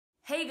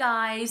Hey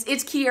guys,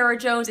 it's Kiara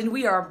Jones and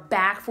we are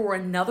back for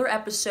another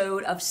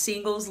episode of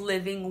Singles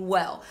Living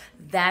Well.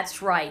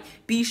 That's right.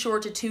 Be sure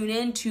to tune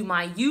in to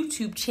my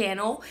YouTube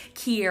channel,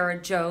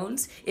 Kiara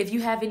Jones. If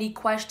you have any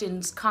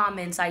questions,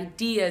 comments,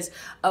 ideas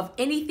of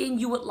anything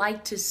you would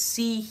like to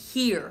see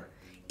here,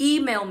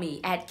 email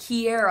me at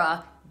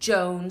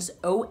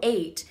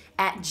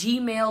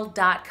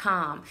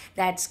kierajones08@gmail.com.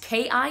 That's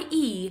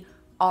KIERRA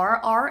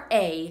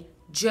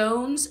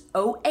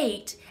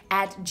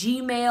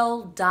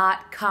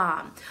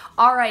Jones08@gmail.com.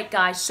 All right,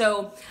 guys,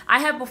 so I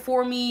have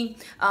before me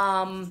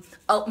my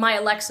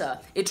Alexa.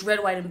 It's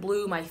red, white, and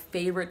blue, my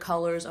favorite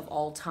colors of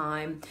all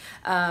time.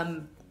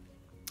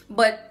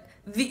 But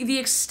the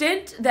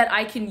extent that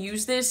I can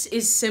use this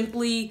is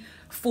simply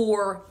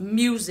for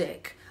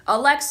music.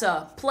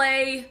 Alexa,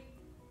 play.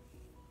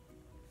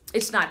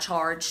 It's not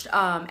charged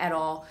at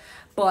all,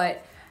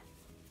 but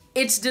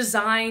it's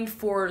designed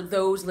for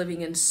those living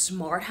in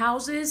smart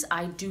houses.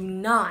 I do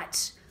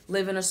not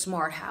live in a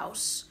smart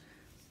house.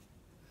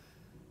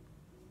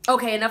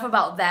 Okay, enough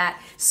about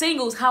that.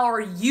 Singles, how are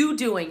you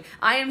doing?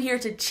 I am here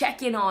to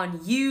check in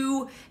on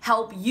you,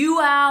 help you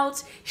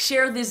out,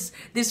 share this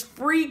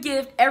free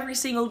gift every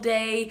single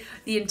day,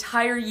 the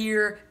entire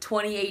year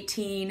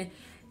 2018.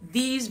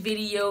 These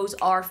videos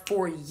are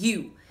for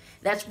you.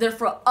 They're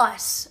for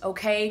us,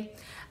 okay?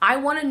 I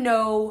want to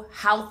know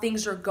how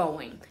things are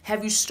going.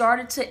 Have you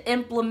started to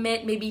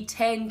implement maybe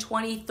 10,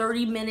 20,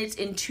 30 minutes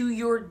into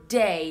your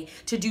day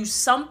to do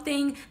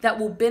something that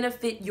will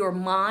benefit your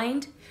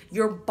mind,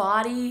 your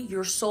body,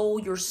 your soul,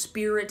 your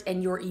spirit,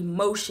 and your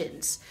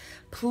emotions?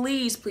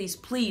 Please, please,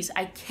 please,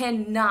 I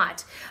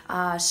cannot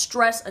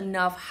stress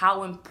enough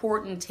how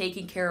important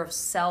taking care of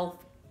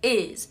self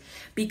is,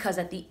 because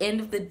at the end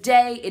of the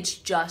day, it's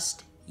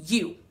just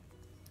you.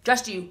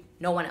 Just you,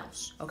 no one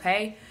else,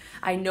 okay?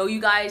 I know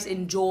you guys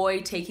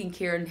enjoy taking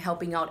care and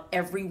helping out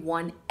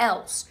everyone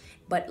else,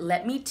 but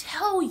let me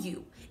tell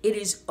you, it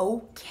is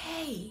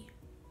okay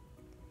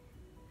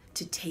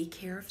to take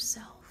care of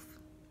self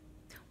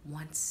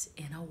once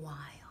in a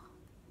while.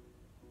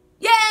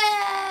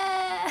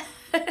 Yeah!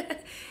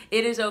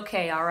 It is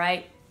okay, all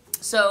right?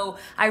 So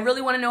I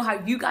really want to know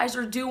how you guys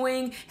are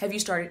doing. Have you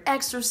started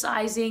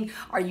exercising?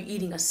 Are you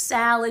eating a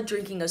salad,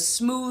 drinking a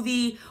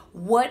smoothie?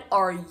 What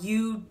are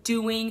you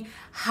doing?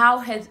 How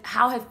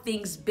have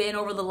things been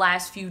over the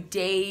last few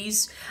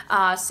days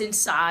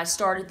since I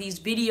started these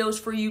videos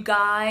for you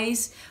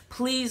guys?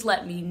 Please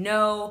let me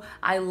know.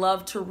 I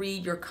love to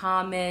read your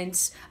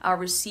comments,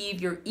 receive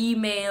your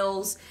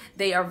emails.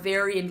 They are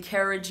very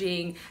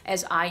encouraging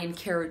as I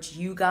encourage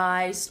you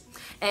guys.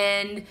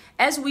 And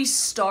as we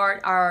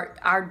start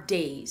our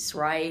days,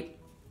 right?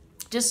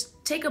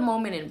 Just take a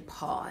moment and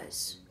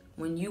pause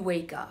when you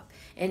wake up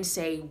and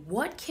say,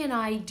 what can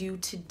I do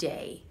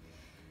today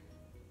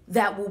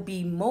that will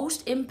be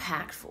most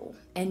impactful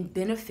and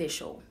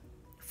beneficial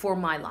for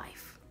my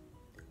life?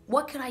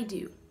 What could I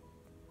do?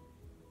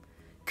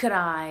 Could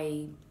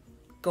I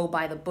go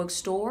by the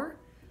bookstore,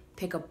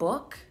 pick a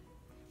book,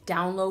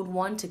 download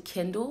one to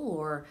Kindle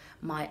or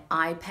my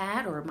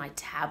iPad or my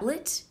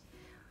tablet?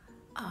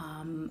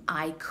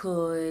 I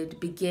could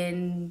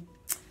begin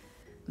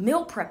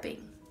meal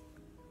prepping.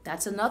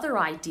 That's another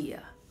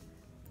idea.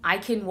 I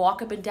can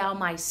walk up and down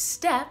my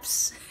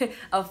steps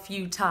a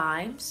few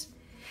times.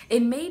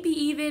 And maybe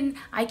even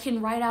I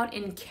can write out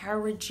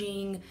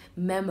encouraging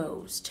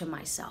memos to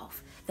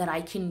myself that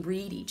I can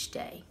read each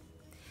day.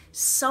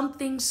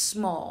 Something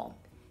small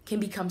can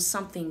become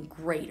something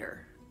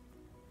greater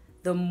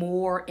the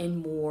more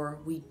and more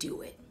we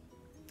do it.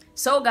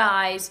 So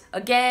guys,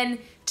 again,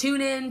 tune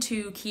in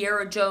to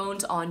Kiara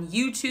Jones on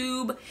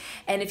YouTube.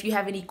 And if you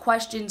have any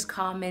questions,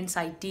 comments,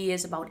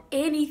 ideas about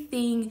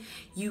anything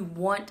you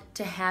want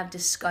to have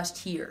discussed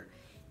here,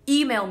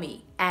 email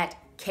me at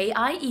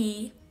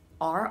KIERRA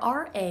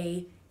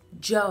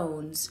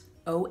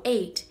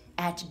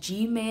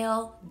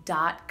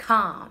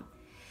Jones08@gmail.com.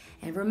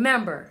 And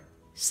remember,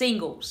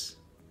 singles,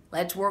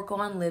 let's work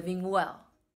on living well.